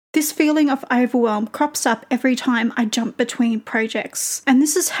This feeling of overwhelm crops up every time I jump between projects, and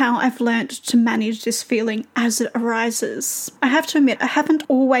this is how I've learned to manage this feeling as it arises. I have to admit, I haven't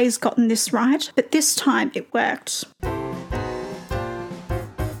always gotten this right, but this time it worked.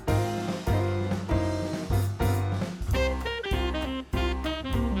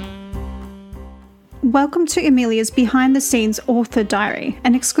 Welcome to Amelia's Behind the Scenes Author Diary,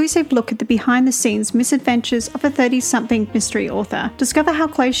 an exclusive look at the behind-the-scenes misadventures of a 30-something mystery author. Discover how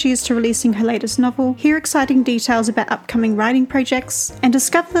close she is to releasing her latest novel, hear exciting details about upcoming writing projects, and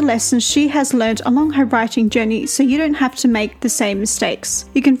discover the lessons she has learned along her writing journey so you don't have to make the same mistakes.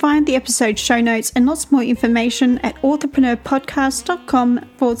 You can find the episode show notes and lots more information at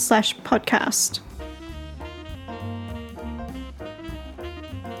authorpreneurpodcast.com/podcast.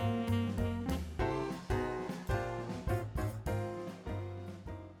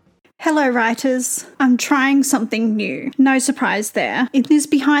 Hello writers, I'm trying something new. No surprise there. In this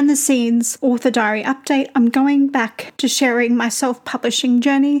behind the scenes author diary update, I'm going back to sharing my self-publishing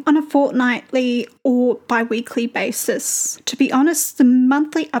journey on a fortnightly or bi-weekly basis. To be honest, the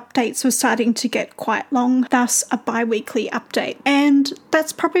monthly updates were starting to get quite long, thus a bi-weekly update. And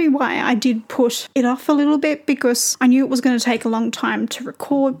that's probably why I did put it off a little bit, because I knew it was going to take a long time to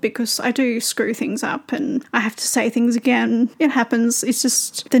record because I do screw things up and I have to say things again. It happens. It's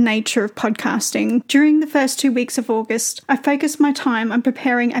just the nature of podcasting. During the first 2 weeks of August, I focused my time on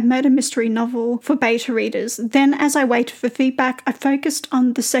preparing a murder mystery novel for beta readers. Then, as I waited for feedback, I focused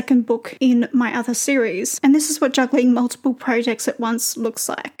on the second book in my other series. And this is what juggling multiple projects at once looks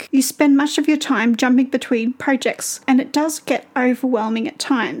like. You spend much of your time jumping between projects, and it does get overwhelming at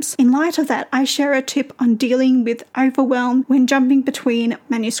times. In light of that, I share a tip on dealing with overwhelm when jumping between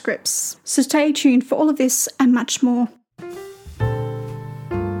manuscripts. So stay tuned for all of this and much more.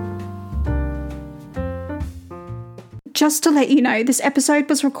 Just to let you know, this episode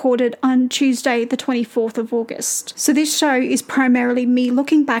was recorded on Tuesday, the 24th of August. So this show is primarily me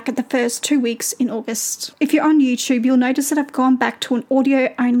looking back at the first 2 weeks in August. If you're on YouTube, you'll notice that I've gone back to an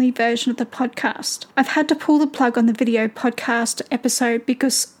audio-only version of the podcast. I've had to pull the plug on the video podcast episode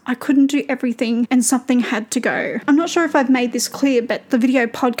because I couldn't do everything and something had to go. I'm not sure if I've made this clear, but the video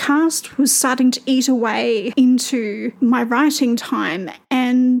podcast was starting to eat away into my writing time.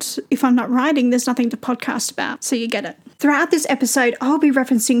 And if I'm not writing, there's nothing to podcast about. So you get it. Throughout this episode, I'll be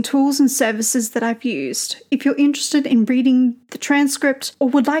referencing tools and services that I've used. If you're interested in reading the transcript or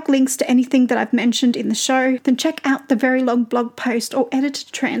would like links to anything that I've mentioned in the show, then check out the very long blog post or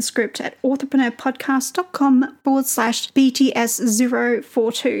edited transcript at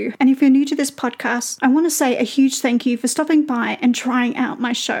authorpreneurpodcast.com/BTS042. And if you're new to this podcast, I want to say a huge thank you for stopping by and trying out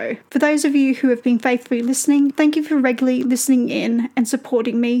my show. For those of you who have been faithfully listening, thank you for regularly listening in and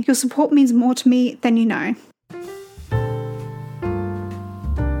supporting me. Your support means more to me than you know.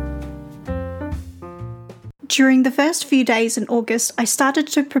 During the first few days in August, I started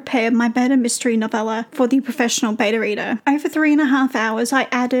to prepare my murder mystery novella for the professional beta reader. Over 3.5 hours, I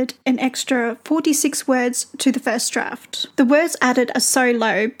added an extra 46 words to the first draft. The words added are so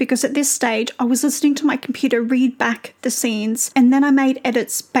low because at this stage, I was listening to my computer read back the scenes and then I made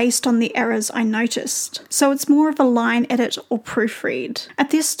edits based on the errors I noticed. So it's more of a line edit or proofread. At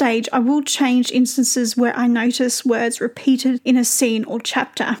this stage, I will change instances where I notice words repeated in a scene or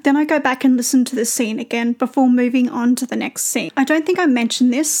chapter. Then I go back and listen to the scene again before moving on to the next scene. I don't think I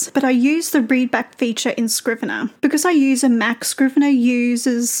mentioned this, but I use the readback feature in Scrivener. Because I use a Mac, Scrivener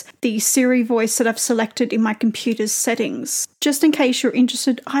uses the Siri voice that I've selected in my computer's settings. Just in case you're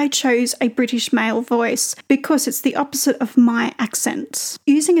interested, I chose a British male voice because it's the opposite of my accent.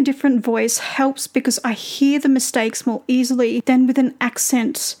 Using a different voice helps because I hear the mistakes more easily than with an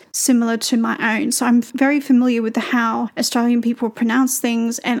accent similar to my own. So I'm very familiar with how Australian people pronounce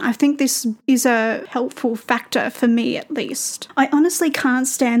things, and I think this is a helpful factor for me at least. I honestly can't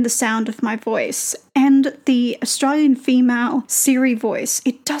stand the sound of my voice, and the Australian female Siri voice,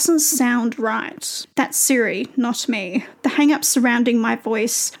 it doesn't sound right. That's Siri, not me. The hang-ups surrounding my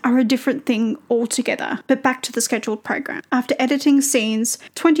voice are a different thing altogether. But back to the scheduled program. After editing scenes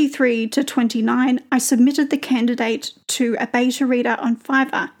 23 to 29, I submitted the candidate to a beta reader on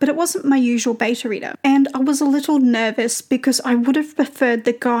Fiverr, but it wasn't my usual beta reader. And I was a little nervous because I would have preferred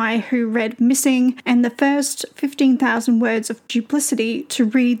the guy who read Missing and the first 15,000 words of Duplicity to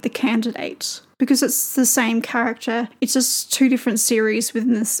read the candidate. Because it's the same character, it's just two different series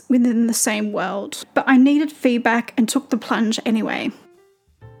within the same world. But I needed feedback and took the plunge anyway.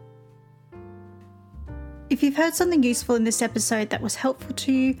 If you've heard something useful in this episode that was helpful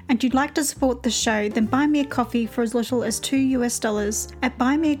to you and you'd like to support the show, then buy me a coffee for as little as $2 at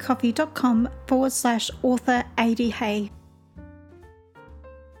buymeacoffee.com/author ADHey.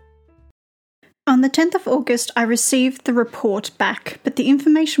 On the 10th of August, I received the report back, but the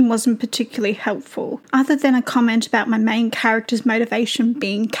information wasn't particularly helpful, other than a comment about my main character's motivation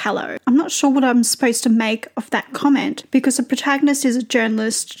being callow. I'm not sure what I'm supposed to make of that comment, because the protagonist is a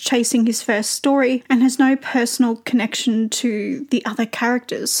journalist chasing his first story and has no personal connection to the other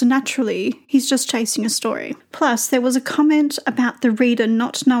characters, so naturally, he's just chasing a story. Plus, there was a comment about the reader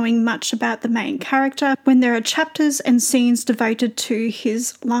not knowing much about the main character when there are chapters and scenes devoted to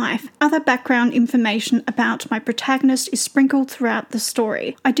his life. Other background information about my protagonist is sprinkled throughout the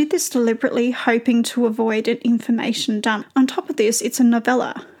story. I did this deliberately, hoping to avoid an information dump. On top of this, it's a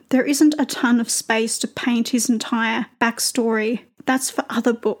novella. There isn't a ton of space to paint his entire backstory. That's for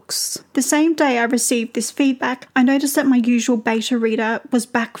other books. The same day I received this feedback, I noticed that my usual beta reader was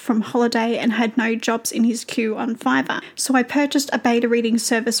back from holiday and had no jobs in his queue on Fiverr. So I purchased a beta reading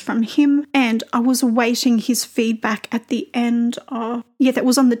service from him, and I was awaiting his feedback at the end of... that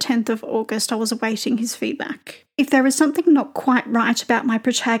was on the 10th of August. I was awaiting his feedback. If there is something not quite right about my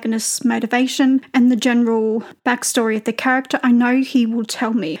protagonist's motivation and the general backstory of the character, I know he will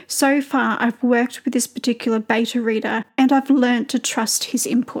tell me. So far, I've worked with this particular beta reader and I've learnt to trust his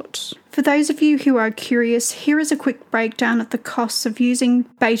input. For those of you who are curious, here is a quick breakdown of the costs of using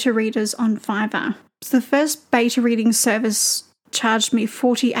beta readers on Fiverr. So the first beta reading service charged me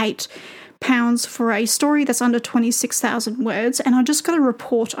 £48 for a story that's under 26,000 words, and I just got a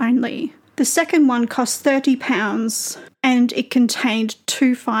report only. The second one cost £30 and it contained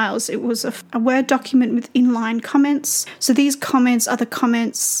 2 files. It was a Word document with inline comments. So these comments are the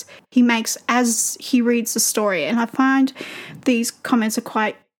comments he makes as he reads the story, and I find these comments are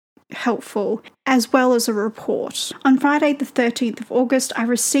quite helpful, as well as a report. On Friday the 13th of August, I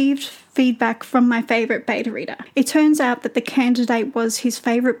received feedback from my favourite beta reader. It turns out that the candidate was his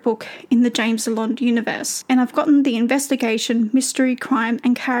favourite book in the James Bond universe, and I've gotten the investigation, mystery, crime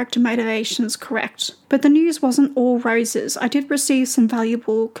and character motivations correct. But the news wasn't all roses. I did receive some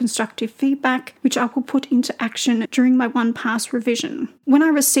valuable constructive feedback, which I will put into action during my one-pass revision. When I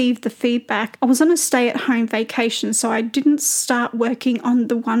received the feedback, I was on a stay-at-home vacation, so I didn't start working on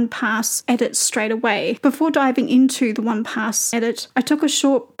the one-pass edit straight away. Before diving into the one-pass edit, I took a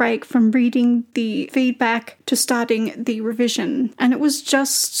short break from reading the feedback to starting the revision, and it was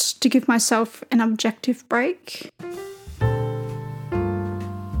just to give myself an objective break.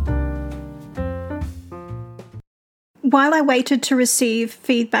 While I waited to receive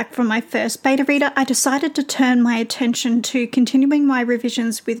feedback from my first beta reader, I decided to turn my attention to continuing my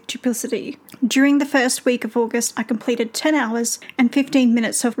revisions with Duplicity. During the first week of August, I completed 10 hours and 15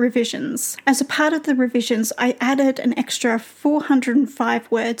 minutes of revisions. As a part of the revisions, I added an extra 405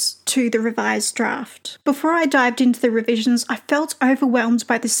 words to the revised draft. Before I dived into the revisions, I felt overwhelmed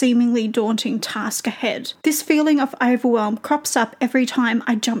by the seemingly daunting task ahead. This feeling of overwhelm crops up every time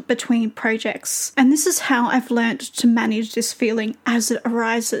I jump between projects, and this is how I've learnt to manage this feeling as it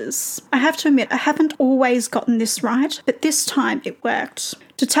arises. I have to admit, I haven't always gotten this right, but this time it worked.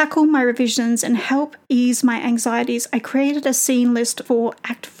 To tackle my revisions and help ease my anxieties, I created a scene list for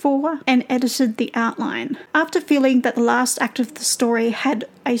Act 4 and edited the outline. After feeling that the last act of the story had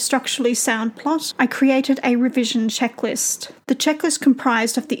a structurally sound plot, I created a revision checklist. The checklist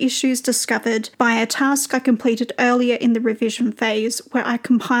comprised of the issues discovered by a task I completed earlier in the revision phase, where I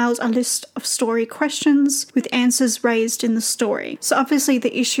compiled a list of story questions with answers raised in the story. So obviously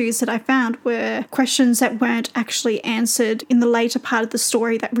the issues that I found were questions that weren't actually answered in the later part of the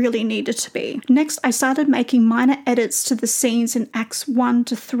story that really needed to be. Next, I started making minor edits to the scenes in Acts 1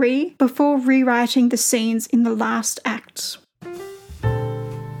 to 3 before rewriting the scenes in the last act.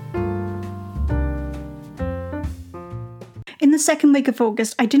 In the second week of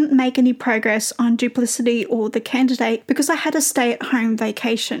August, I didn't make any progress on Duplicity or the candidate because I had a stay-at-home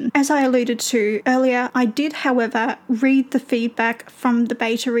vacation. As I alluded to earlier, I did, however, read the feedback from the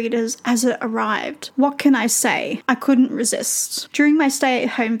beta readers as it arrived. What can I say? I couldn't resist. During my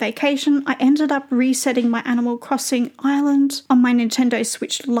stay-at-home vacation, I ended up resetting my Animal Crossing Island on my Nintendo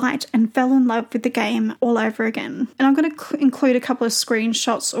Switch Lite and fell in love with the game all over again. And I'm going to include a couple of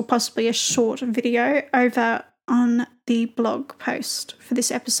screenshots or possibly a short video over on the blog post for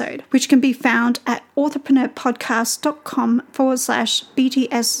this episode, which can be found at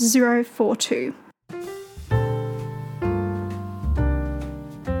authorpreneurpodcast.com/BTS042.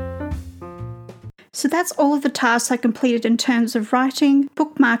 So that's all of the tasks I completed in terms of writing,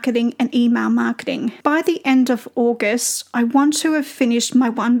 book marketing, and email marketing. By the end of August, I want to have finished my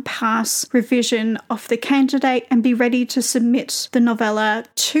one-pass revision of the candidate and be ready to submit the novella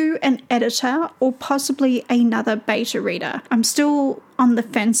to an editor or possibly another beta reader. I'm still on the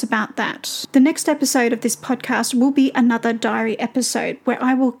fence about that. The next episode of this podcast will be another diary episode where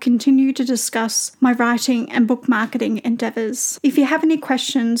I will continue to discuss my writing and book marketing endeavours. If you have any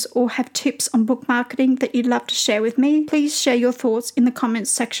questions or have tips on book marketing that you'd love to share with me, please share your thoughts in the comments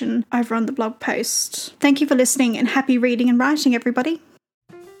section over on the blog post. Thank you for listening and happy reading and writing, everybody.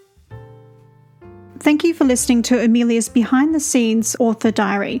 Thank you for listening to Amelia's Behind the Scenes Author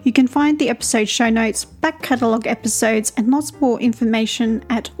Diary. You can find the episode show notes, back catalogue episodes, and lots more information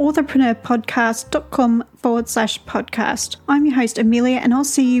at authorpreneurpodcast.com/podcast. I'm your host, Amelia, and I'll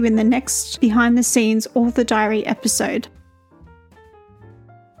see you in the next Behind the Scenes Author Diary episode.